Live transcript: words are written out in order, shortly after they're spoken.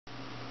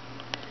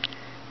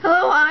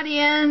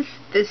audience,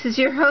 this is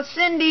your host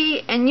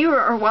Cindy, and you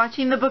are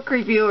watching The Book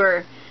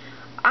Reviewer.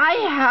 I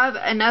have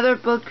another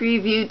book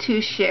review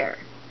to share.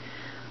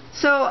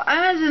 So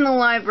I was in the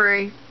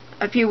library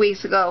a few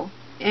weeks ago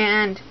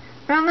and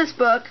found this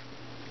book.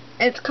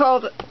 It's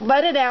called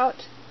Let It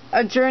Out,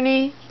 A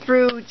Journey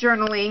Through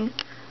Journaling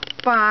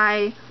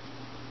by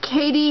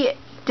Katie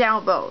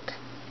Dalebout.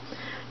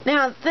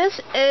 Now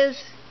this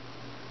is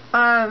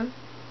a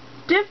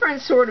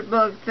different sort of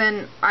book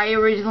than I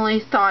originally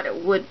thought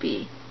it would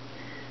be.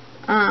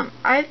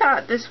 I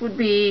thought this would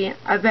be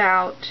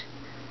about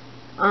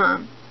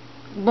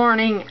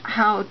learning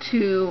how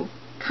to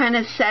kind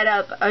of set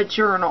up a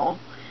journal,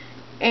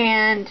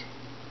 and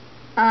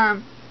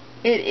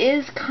it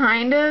is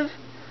kind of,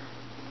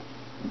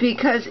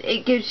 because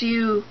it gives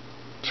you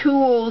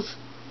tools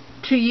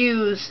to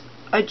use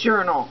a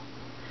journal,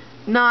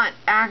 not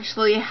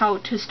actually how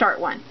to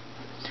start one.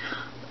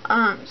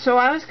 So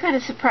I was kind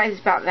of surprised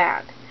about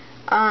that.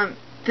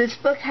 This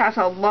book has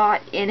a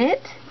lot in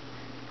it.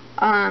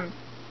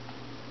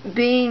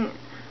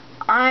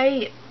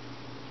 I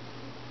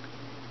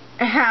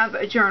have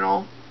a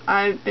journal.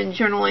 I've been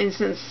journaling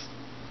since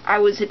I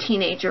was a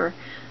teenager.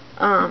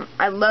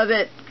 I love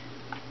it.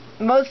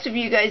 Most of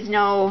you guys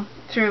know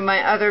through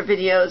my other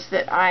videos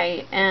that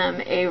I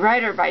am a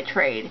writer by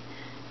trade.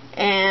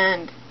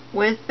 And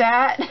with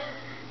that,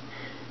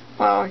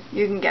 well,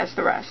 you can guess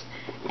the rest.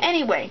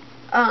 Anyway,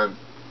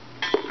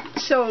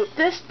 so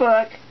this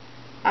book,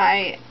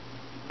 I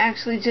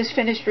actually just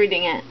finished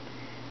reading it.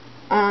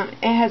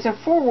 It has a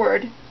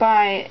foreword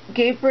by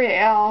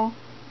Gabrielle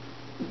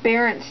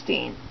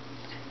Berenstein.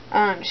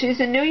 She's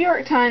a New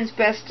York Times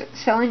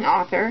best-selling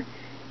author,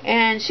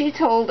 and she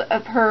told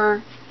of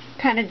her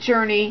kind of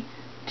journey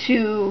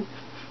to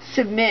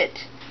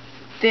submit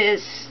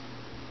this.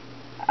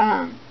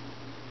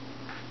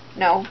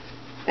 No,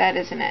 that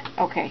isn't it.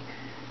 Okay.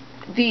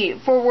 The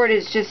foreword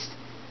is just,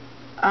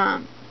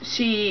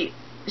 she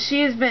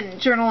has been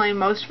journaling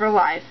most of her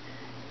life,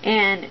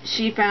 and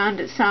she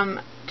found some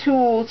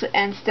tools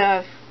and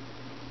stuff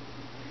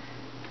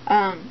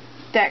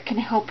that can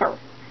help her.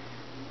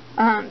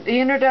 The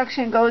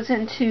introduction goes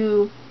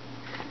into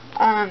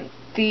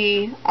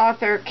the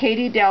author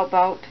Katie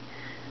Dalebout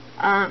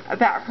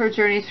about her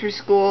journey through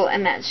school,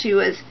 and that she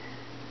was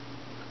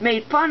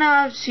made fun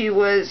of. She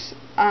was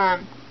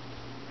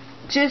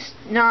just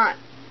not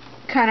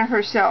kind of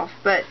herself,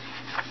 but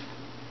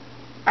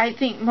I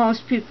think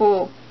most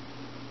people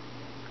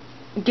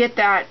get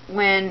that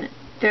when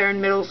they're in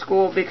middle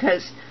school,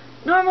 because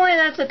normally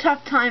that's a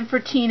tough time for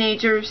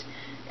teenagers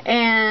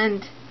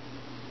and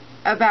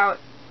about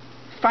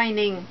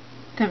finding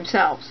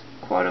themselves,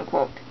 quote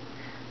unquote.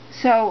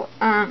 So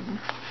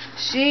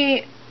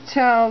she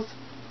tells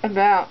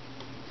about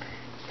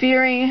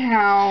fearing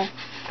how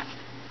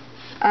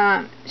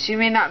she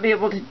may not be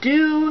able to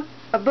do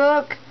a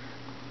book,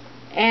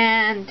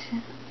 and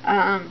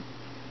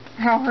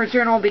how her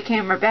journal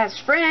became her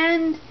best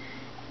friend,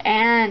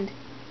 and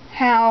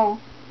how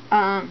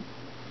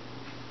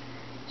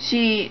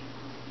she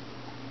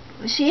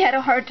had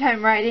a hard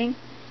time writing,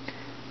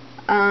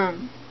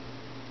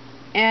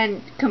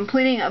 and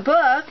completing a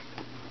book,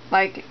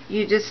 like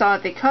you just saw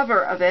at the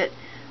cover of it,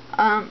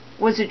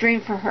 was a dream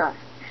for her.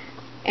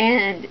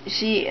 And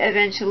she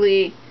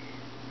eventually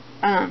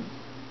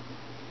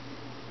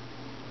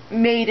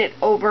made it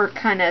over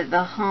kind of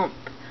the hump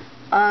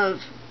of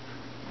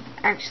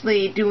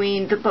actually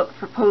doing the book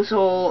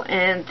proposal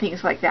and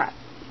things like that.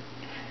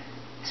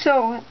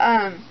 So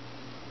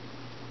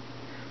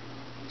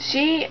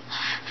she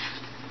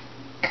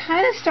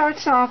kind of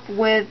starts off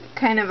with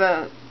kind of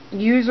a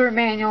user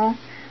manual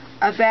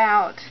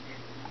about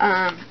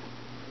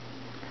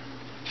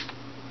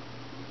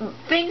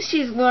things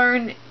she's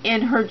learned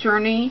in her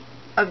journey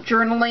of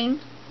journaling,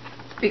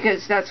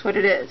 because that's what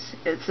it is.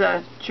 It's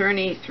a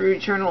journey through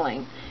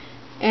journaling.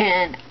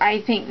 And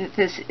I think that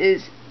this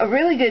is a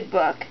really good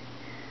book.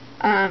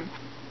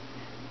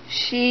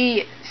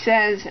 She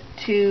says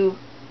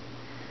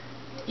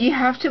you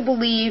have to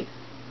believe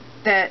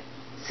that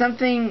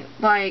something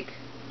like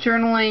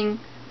journaling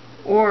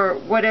or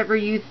whatever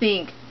you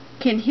think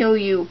can heal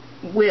you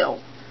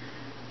will.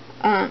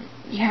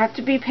 You have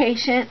to be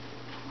patient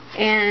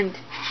and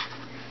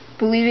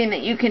believing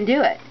that you can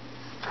do it.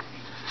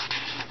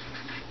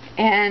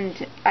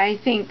 And I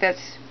think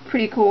that's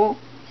pretty cool.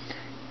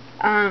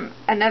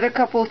 Another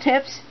couple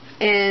tips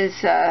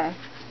is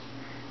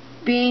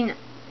being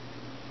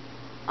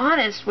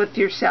honest with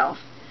yourself.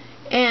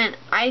 And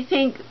I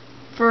think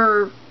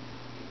for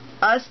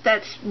us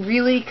that's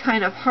really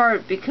kind of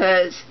hard,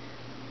 because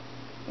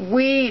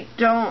we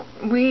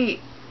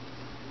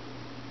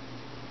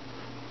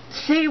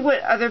say what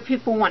other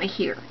people want to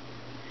hear,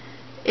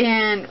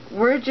 and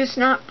we're just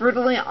not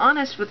brutally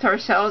honest with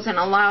ourselves and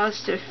allow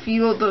us to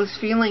feel those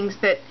feelings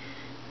that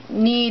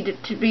need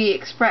to be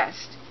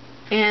expressed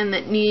and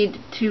that need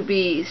to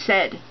be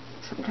said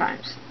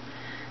sometimes.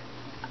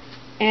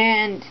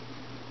 And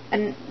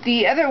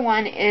the other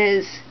one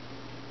is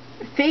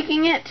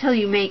faking it till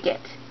you make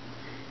it.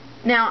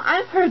 Now,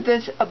 I've heard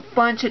this a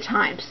bunch of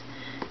times.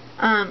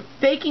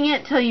 Faking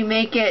it till you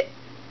make it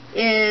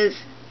is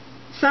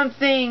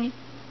something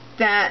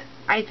that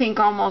I think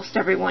almost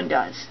everyone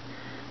does.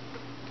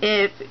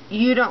 If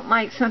you don't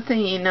like something,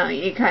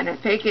 you kind of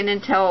fake it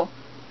until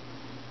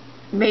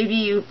maybe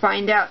you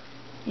find out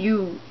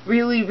you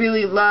really,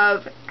 really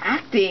love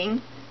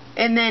acting,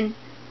 and then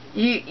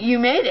you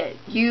made it.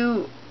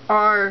 You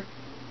are,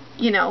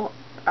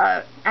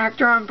 an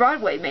actor on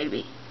Broadway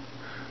maybe.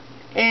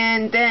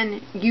 And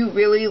then you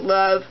really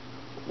love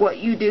what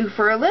you do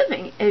for a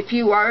living, if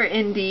you are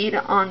indeed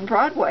on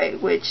Broadway,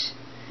 which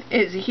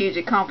is a huge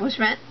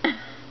accomplishment.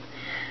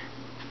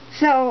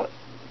 So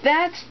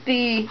that's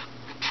the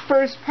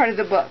first part of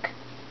the book.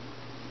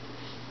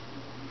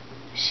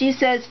 She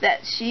says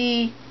that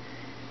she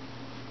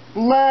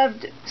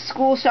loved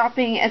school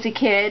shopping as a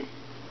kid,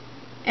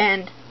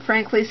 and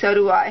frankly so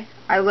do I.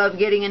 I love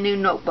getting a new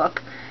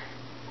notebook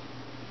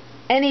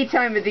any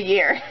time of the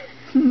year,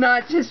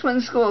 not just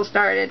when school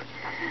started.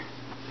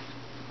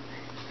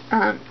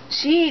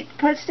 She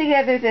puts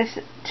together this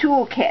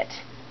toolkit.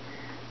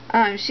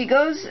 She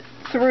goes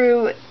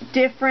through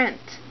different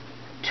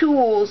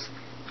tools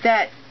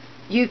that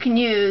you can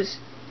use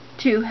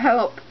to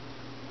help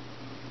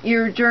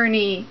your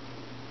journey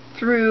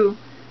through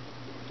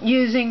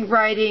using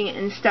writing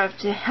and stuff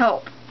to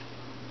help.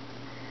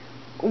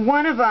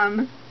 One of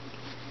them,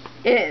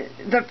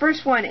 the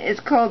first one is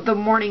called the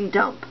morning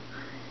dump,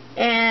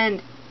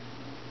 and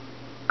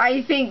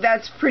I think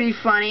that's pretty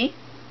funny.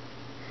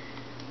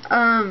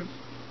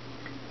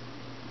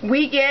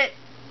 We get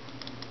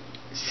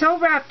so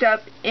wrapped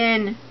up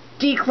in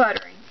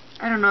decluttering.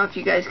 I don't know if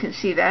you guys can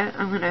see that.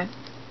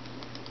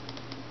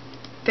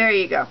 There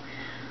you go.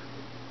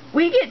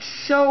 We get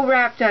so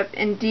wrapped up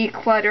in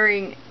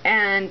decluttering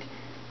and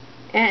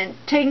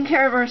taking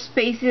care of our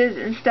spaces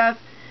and stuff,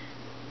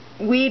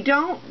 we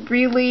don't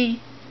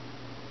really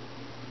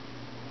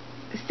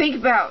think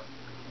about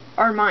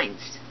our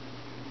minds.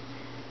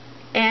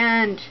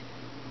 And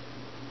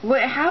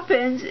what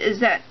happens is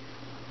that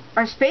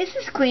our space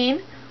is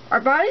clean,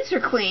 our bodies are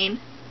clean,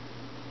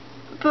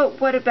 but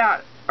what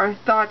about our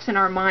thoughts and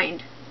our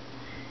mind?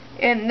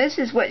 And this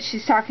is what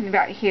she's talking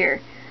about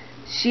here.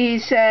 She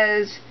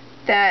says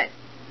that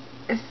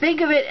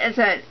think of it as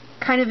a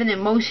kind of an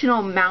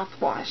emotional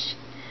mouthwash,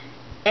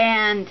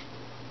 and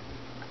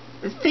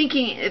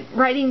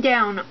writing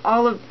down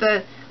all of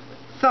the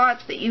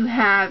thoughts that you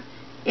have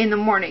in the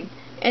morning,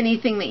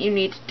 anything that you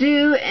need to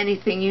do,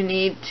 anything you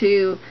need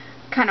to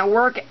kind of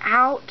work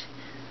out,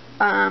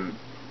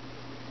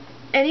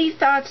 any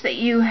thoughts that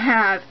you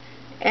have,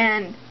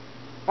 and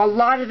a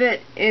lot of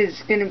it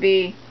is going to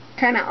be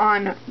kind of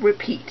on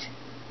repeat.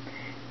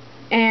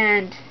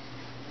 And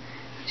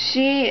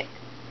she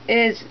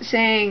is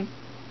saying,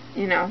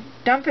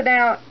 dump it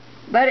out,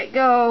 let it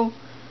go,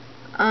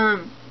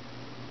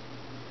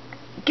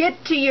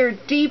 get to your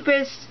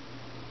deepest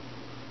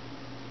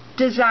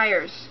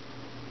desires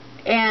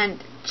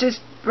and just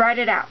write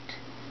it out.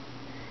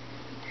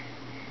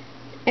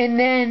 And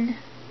then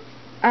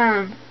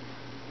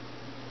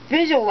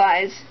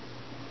visualize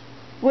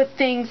what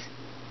things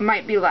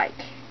might be like.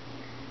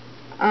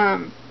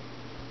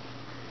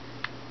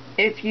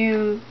 If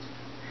you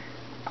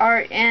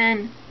are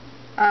in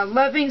a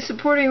loving,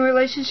 supporting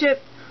relationship,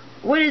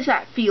 what does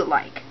that feel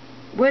like?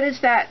 What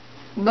does that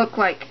look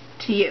like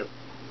to you?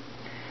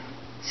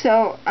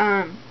 So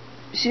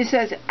she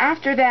says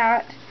after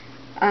that,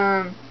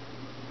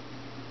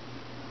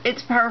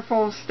 it's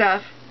powerful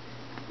stuff,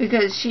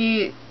 because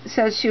she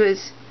says she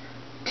was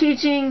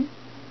teaching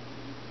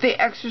the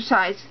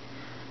exercise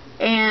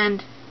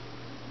and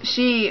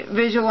she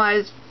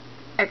visualized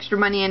extra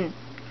money in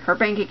her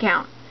bank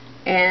account,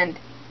 and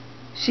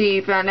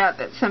she found out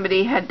that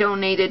somebody had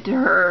donated to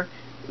her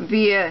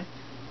via,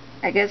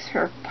 I guess,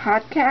 her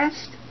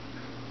podcast.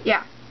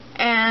 Yeah.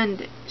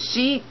 And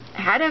she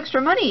had extra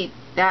money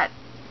that,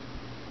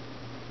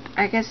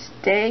 I guess,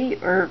 day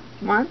or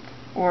month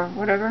or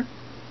whatever.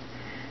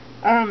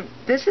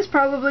 This is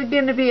probably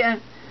going to be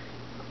a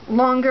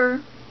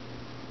longer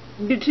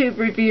YouTube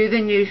review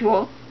than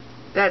usual.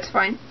 That's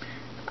fine.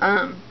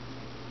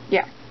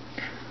 Yeah.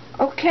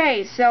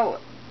 Okay, so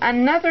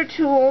another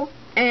tool,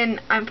 and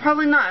I'm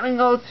probably not going to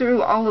go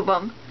through all of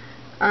them.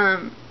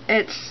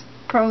 It's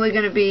probably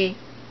going to be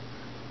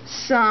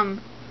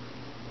some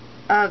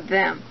of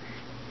them.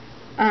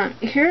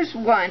 Here's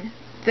one.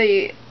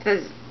 The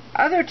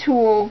other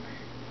tool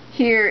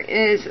here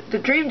is the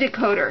dream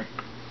decoder.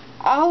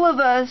 All of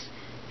us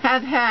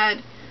have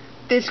had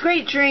this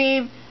great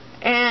dream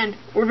and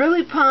we're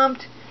really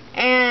pumped,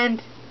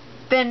 and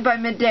then by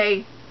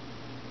midday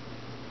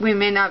we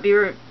may not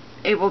be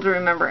able to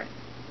remember it.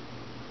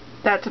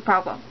 That's a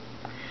problem.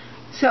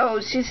 So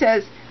she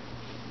says,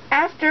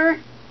 after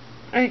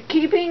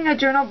keeping a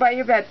journal by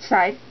your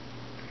bedside,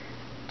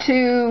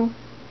 to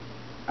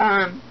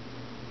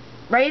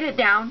write it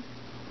down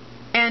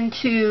and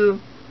to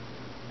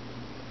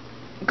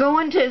go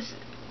into as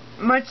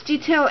much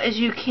detail as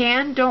you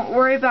can. Don't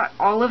worry about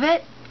all of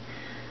it.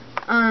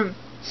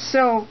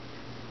 So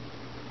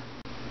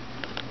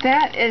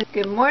that is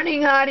good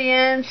morning,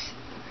 audience.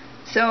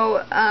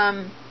 So,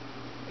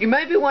 you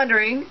might be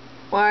wondering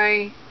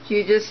why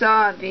you just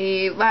saw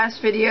the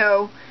last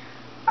video.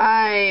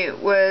 I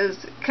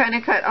was kind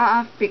of cut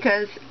off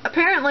because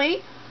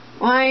apparently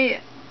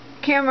my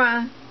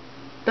camera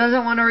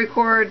doesn't want to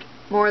record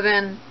more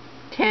than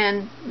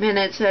 10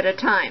 minutes at a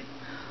time.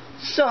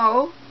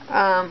 So,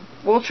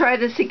 we'll try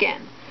this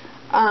again.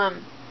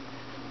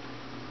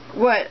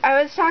 What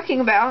I was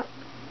talking about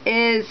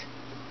is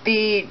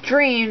the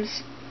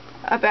dreams,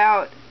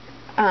 about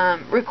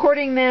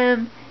recording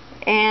them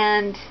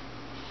and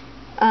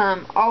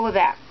all of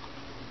that.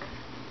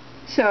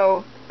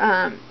 So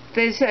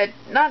they said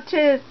not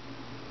to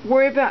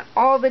worry about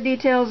all the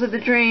details of the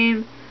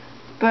dream,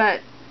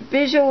 but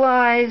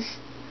visualize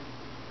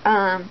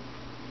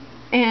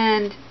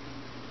and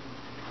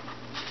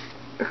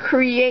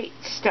create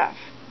stuff.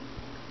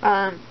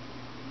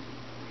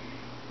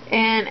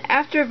 And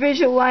after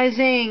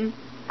visualizing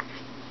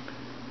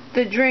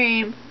the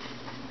dream,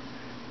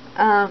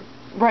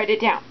 write it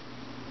down.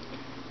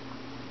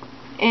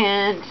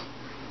 And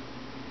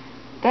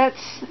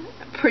that's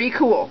pretty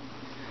cool.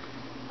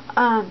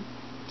 There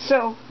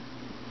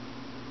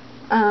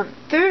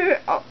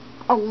are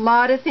a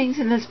lot of things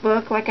in this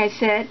book, like I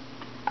said.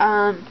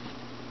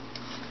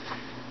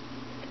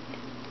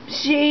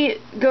 She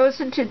goes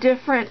into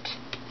different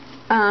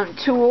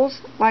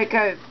tools, like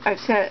I've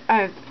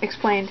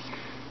explained.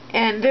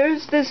 And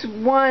there's this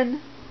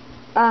one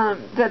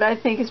that I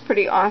think is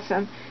pretty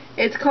awesome.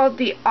 It's called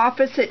The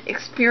Opposite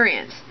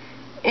Experience.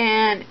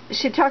 And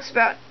she talks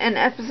about an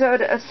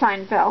episode of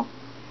Seinfeld.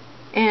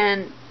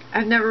 And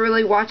I've never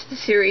really watched the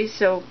series,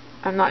 so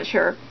I'm not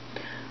sure.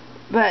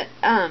 But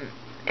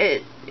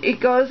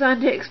it goes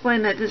on to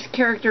explain that this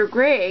character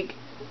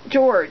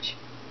George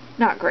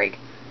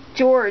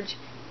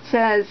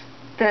says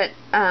that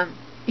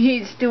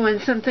he's doing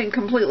something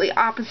completely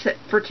opposite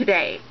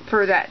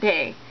for that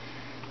day.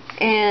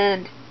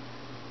 And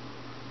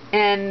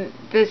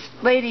this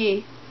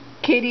lady,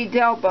 Katie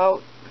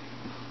Dalebout,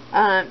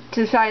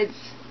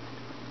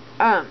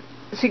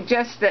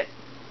 suggests that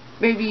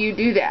maybe you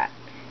do that.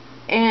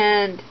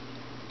 And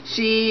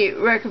she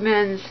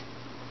recommends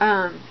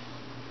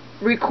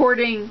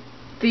recording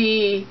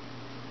the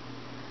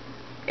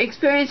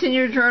experience in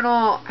your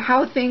journal,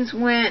 how things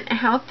went,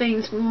 how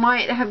things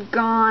might have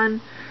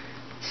gone,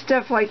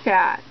 stuff like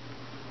that.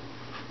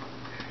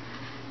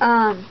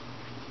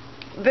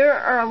 There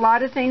are a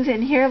lot of things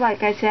in here,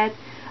 like I said.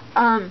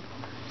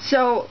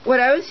 So what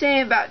I was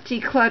saying about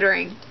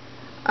decluttering,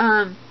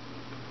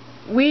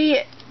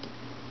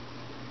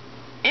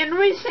 in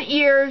recent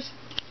years,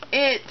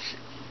 it's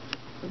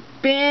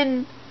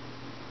been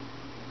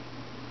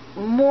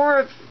more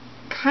of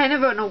kind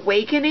of an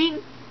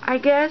awakening, I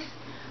guess.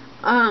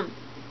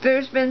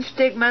 There's been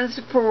stigmas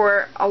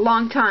for a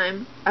long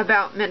time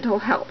about mental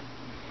health.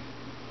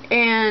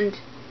 And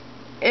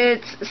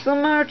it's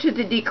similar to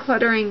the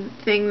decluttering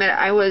thing that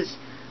I was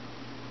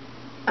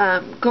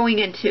going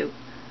into.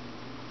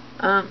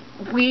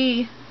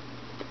 We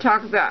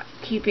talk about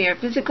keeping our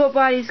physical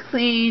bodies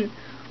clean,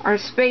 our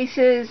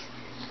spaces,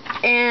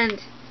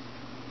 and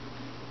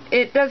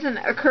it doesn't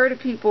occur to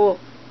people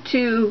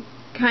to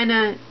kind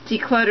of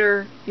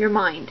declutter your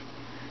mind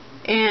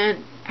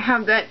and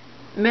have that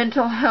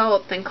mental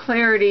health and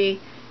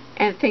clarity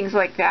and things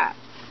like that.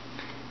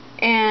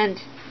 And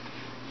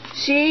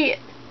she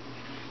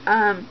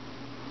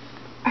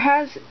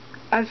has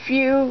a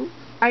few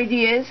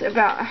ideas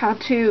about how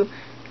to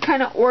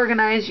kind of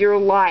organize your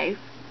life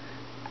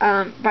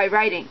by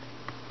writing.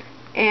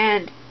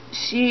 And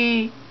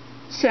she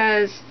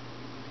says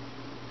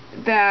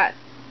that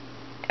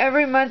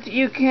every month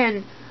you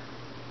can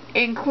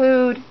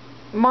include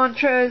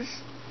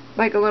mantras,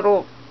 like a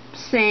little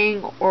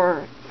saying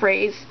or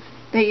phrase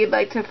that you'd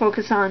like to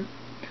focus on,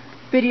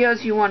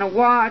 videos you want to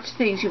watch,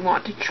 things you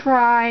want to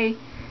try,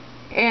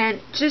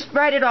 and just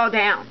write it all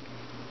down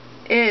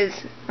is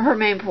her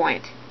main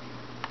point.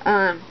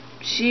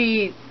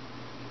 She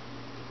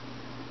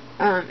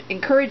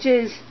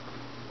encourages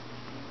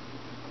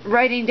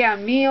writing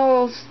down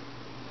meals.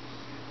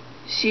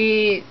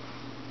 She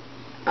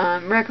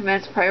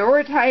recommends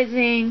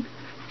prioritizing,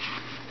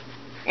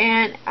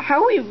 and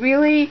how we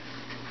really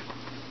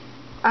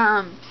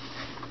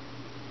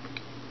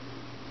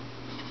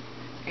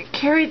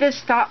carry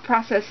this thought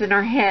process in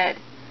our head,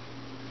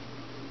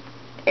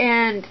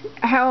 and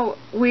how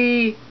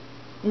we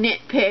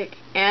nitpick.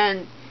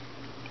 And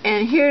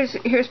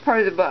here's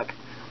part of the book.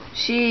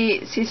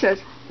 She says,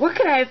 what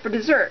could I have for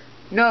dessert?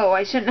 No,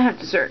 I shouldn't have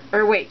dessert.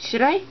 Or wait,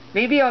 should I?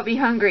 Maybe I'll be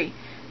hungry.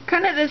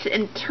 Kind of this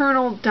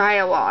internal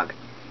dialogue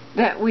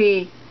that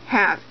we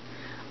have.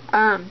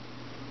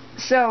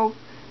 So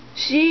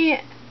she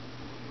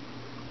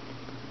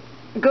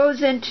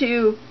goes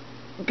into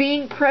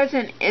being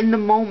present in the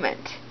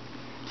moment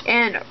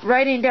and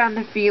writing down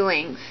the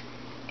feelings.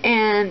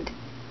 And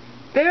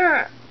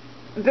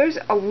there's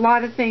a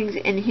lot of things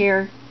in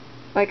here.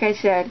 Like I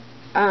said,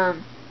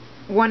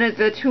 one of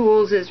the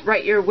tools is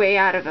write your way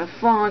out of a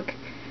funk,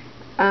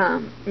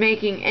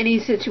 making any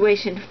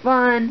situation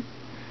fun,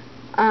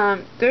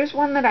 There's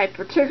one that I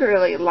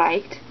particularly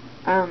liked.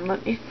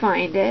 Let me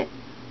find it.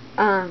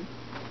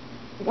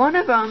 One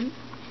of them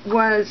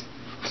was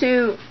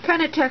to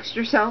kind of text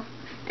yourself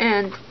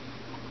and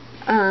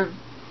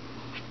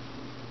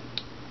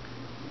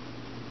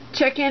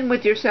check in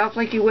with yourself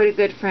like you would a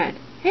good friend.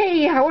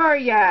 Hey, how are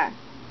ya?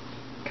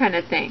 Kind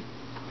of thing.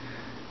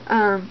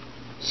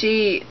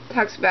 She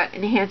talks about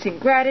enhancing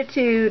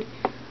gratitude.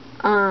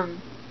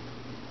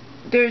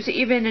 There's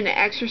even an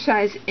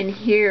exercise in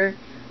here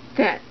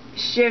that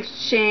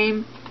shifts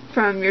shame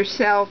from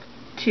yourself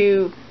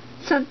to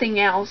something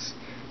else.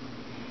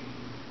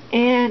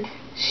 And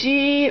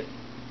she,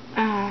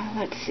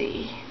 let's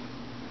see,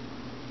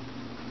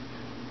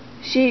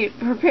 she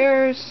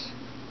prepares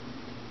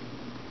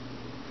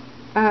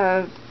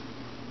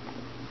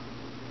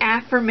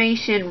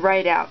affirmation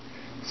write-out.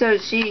 So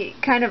she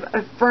kind of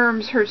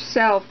affirms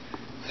herself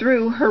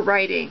through her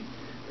writing,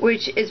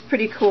 which is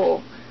pretty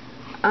cool.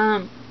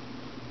 I'm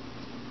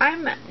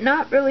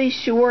not really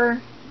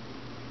sure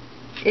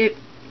if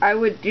I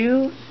would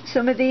do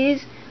some of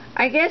these.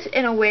 I guess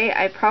in a way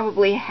I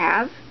probably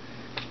have,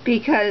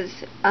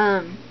 because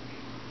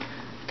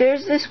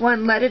there's this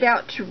one, Let It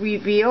Out to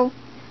Reveal,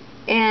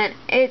 and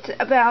it's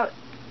about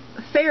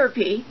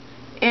therapy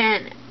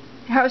and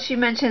how she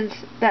mentions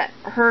that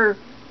her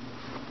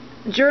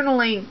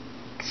journaling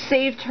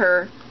saved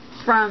her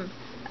from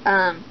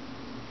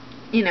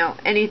you know,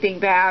 anything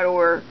bad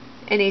or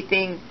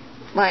anything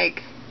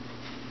like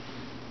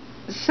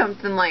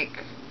something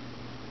like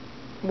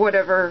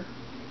whatever.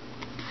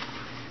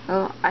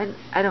 Oh,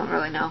 I don't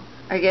really know.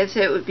 I guess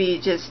it would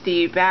be just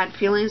the bad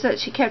feelings that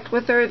she kept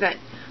with her that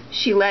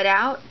she let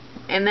out,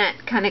 and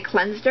that kind of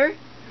cleansed her.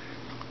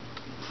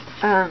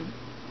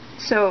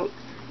 So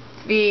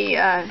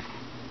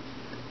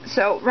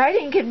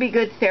writing can be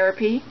good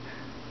therapy,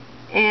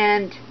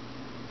 and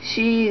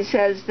she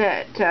says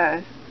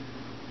that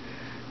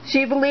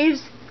she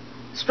believes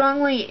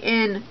strongly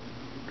in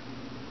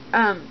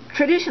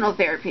traditional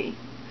therapy,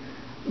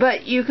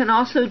 but you can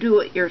also do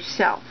it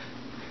yourself.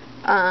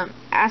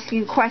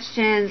 Asking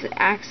questions,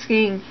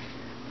 asking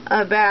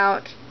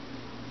about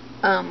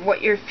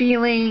what you're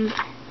feeling,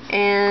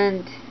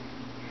 and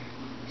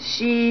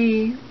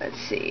she, let's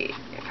see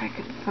if I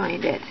can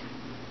find it.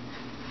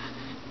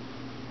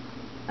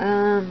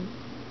 And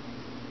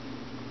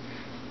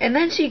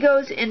then she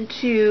goes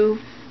into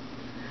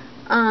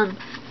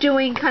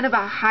doing kind of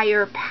a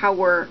higher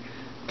power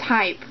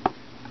type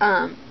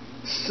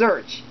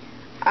search.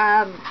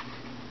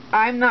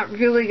 I'm not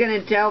really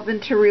going to delve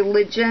into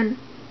religion,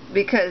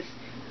 because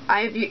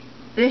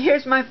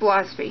here's my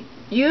philosophy.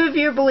 You have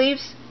your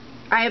beliefs,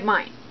 I have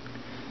mine.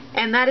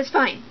 And that is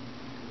fine.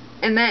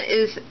 And that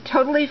is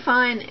totally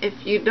fine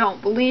if you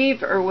don't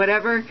believe or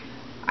whatever.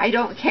 I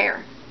don't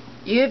care.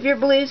 You have your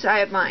beliefs, I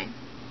have mine.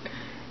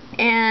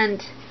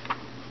 And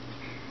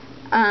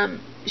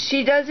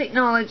she does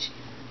acknowledge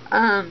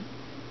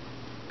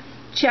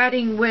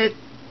chatting with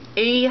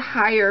a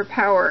higher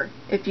power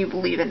if you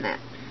believe in that.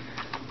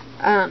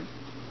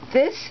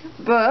 This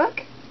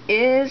book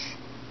is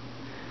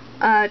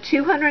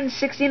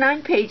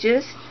 269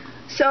 pages,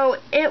 so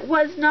it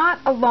was not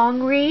a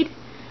long read.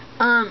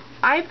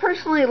 I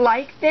personally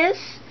like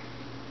this.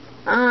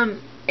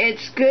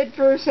 It's good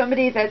for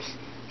somebody that's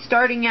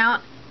starting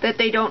out, that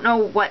they don't know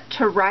what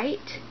to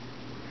write.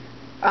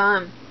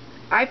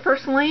 I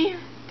personally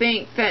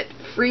think that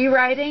free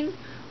writing,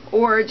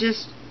 or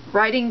just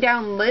writing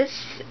down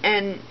lists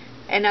and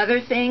other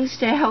things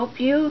to help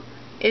you,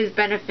 is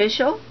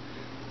beneficial.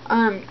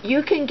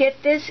 You can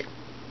get this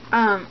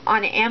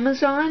on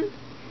Amazon,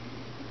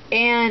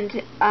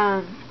 and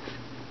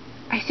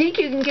I think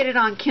you can get it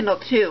on Kindle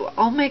too.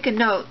 I'll make a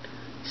note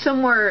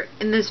somewhere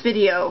in this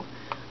video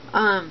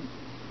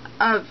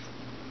of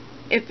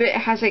if it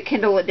has a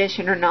Kindle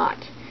edition or not.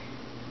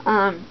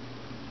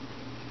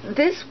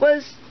 This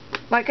was,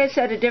 like I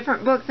said, a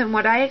different book than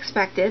what I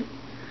expected,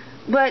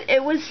 but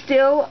it was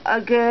still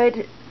a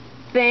good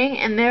thing,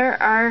 and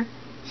there are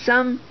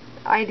some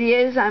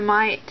ideas I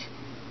might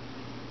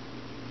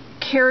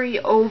carry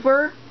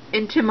over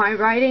into my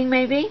writing,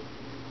 maybe.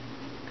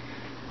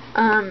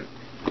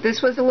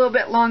 This was a little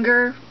bit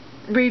longer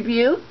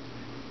review.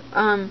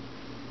 I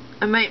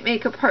might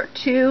make a part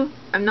 2.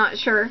 I'm not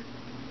sure.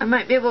 I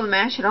might be able to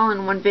mash it all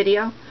in one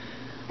video.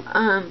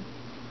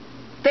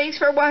 Thanks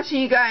for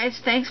watching, you guys.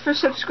 Thanks for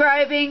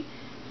subscribing.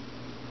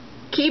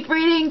 Keep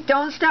reading.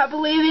 Don't stop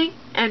believing.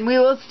 And we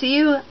will see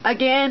you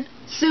again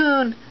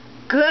soon.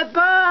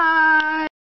 Goodbye.